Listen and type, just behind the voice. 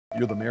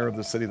You're the mayor of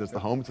the city that's the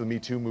home to the Me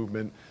Too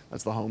movement,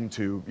 that's the home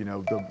to, you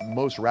know, the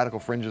most radical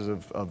fringes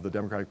of the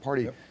Democratic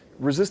Party. Yep.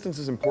 Resistance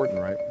is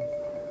important, right?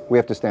 We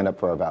have to stand up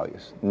for our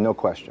values, no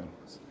question.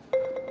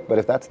 But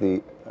if that's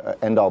the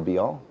end-all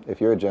be-all,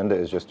 if your agenda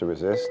is just to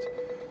resist,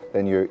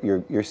 then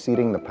you're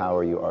ceding the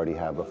power you already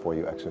have before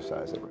you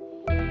exercise it.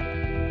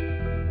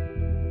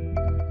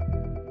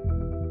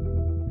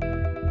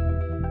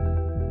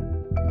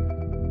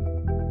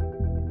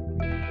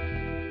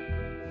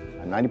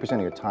 90%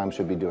 of your time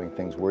should be doing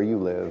things where you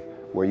live,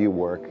 where you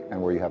work, and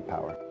where you have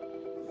power.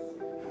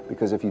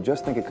 Because if you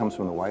just think it comes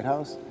from the White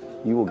House,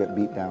 you will get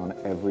beat down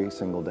every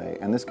single day.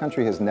 And this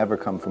country has never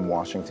come from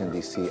Washington,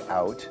 D.C.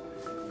 out.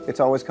 It's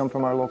always come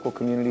from our local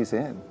communities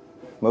in.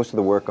 Most of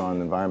the work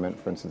on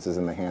environment, for instance, is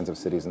in the hands of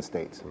cities and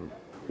states.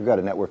 We've got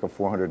a network of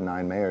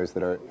 409 mayors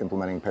that are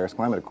implementing Paris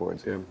Climate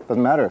Accords.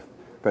 Doesn't matter if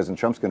President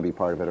Trump's going to be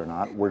part of it or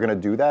not. We're going to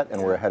do that,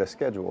 and we're ahead of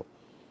schedule.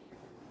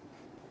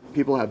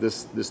 People have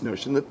this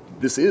notion that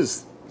this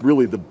is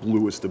really the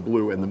bluest of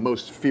blue and the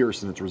most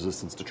fierce in its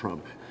resistance to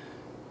Trump.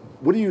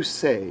 What do you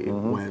say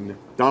when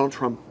Donald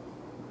Trump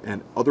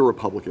and other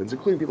Republicans,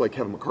 including people like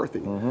Kevin McCarthy,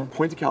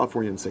 point to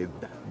California and say,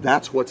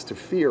 that's what's to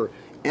fear?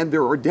 And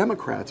there are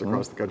Democrats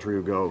across the country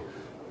who go,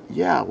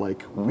 yeah,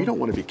 like, we don't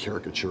want to be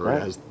caricatured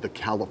as the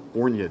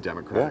California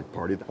Democratic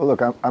Party. Well,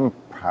 look, I'm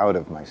proud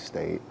of my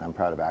state. I'm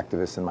proud of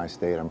activists in my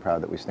state. I'm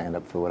proud that we stand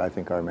up for what I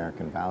think are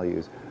American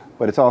values.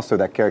 But it's also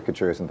that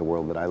caricature isn't the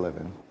world that I live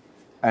in.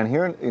 And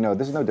here, you know,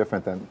 this is no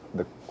different than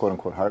the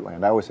quote-unquote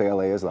heartland. I always say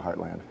LA is the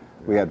heartland.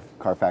 We had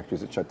car factories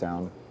that shut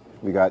down.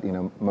 We got, you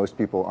know, most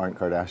people aren't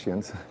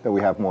Kardashians, but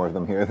we have more of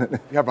them here.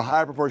 You have a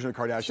high proportion of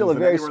Kardashians. Still a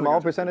very small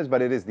percentage,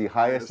 but it is the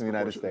highest in the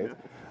United States.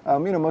 You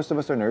know, most of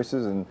us are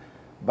nurses and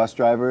bus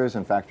drivers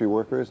and factory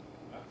workers.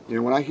 You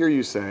know, when I hear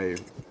you say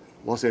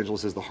Los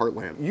Angeles is the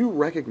heartland, you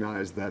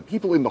recognize that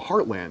people in the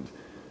heartland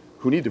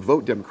who need to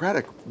vote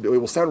Democratic, it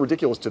will sound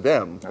ridiculous to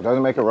them. That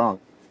doesn't make it wrong.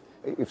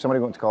 If somebody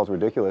wants to call it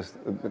ridiculous,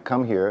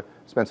 come here,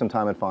 spend some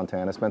time in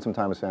Fontana, spend some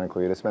time in Santa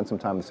Clarita, spend some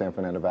time in the San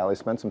Fernando Valley,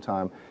 spend some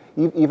time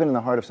even in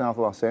the heart of South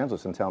Los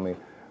Angeles and tell me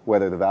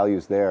whether the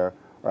values there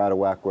are out of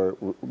whack, where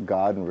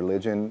God and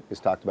religion is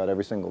talked about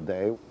every single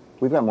day.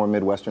 We've got more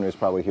Midwesterners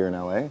probably here in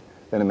LA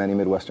than in many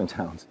Midwestern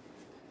towns.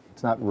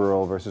 It's not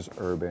rural versus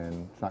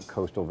urban, it's not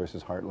coastal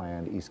versus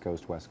heartland, East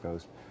Coast, West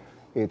Coast.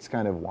 It's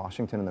kind of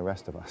Washington and the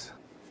rest of us.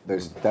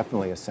 There's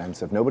definitely a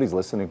sense of nobody's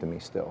listening to me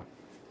still.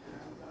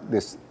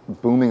 This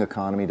booming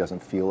economy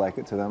doesn't feel like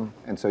it to them,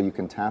 and so you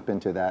can tap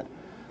into that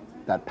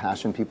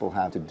passion people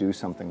have to do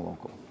something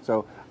local.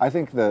 So I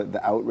think the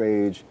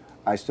outrage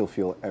I still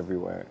feel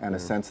everywhere, and a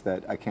sense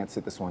that I can't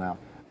sit this one out.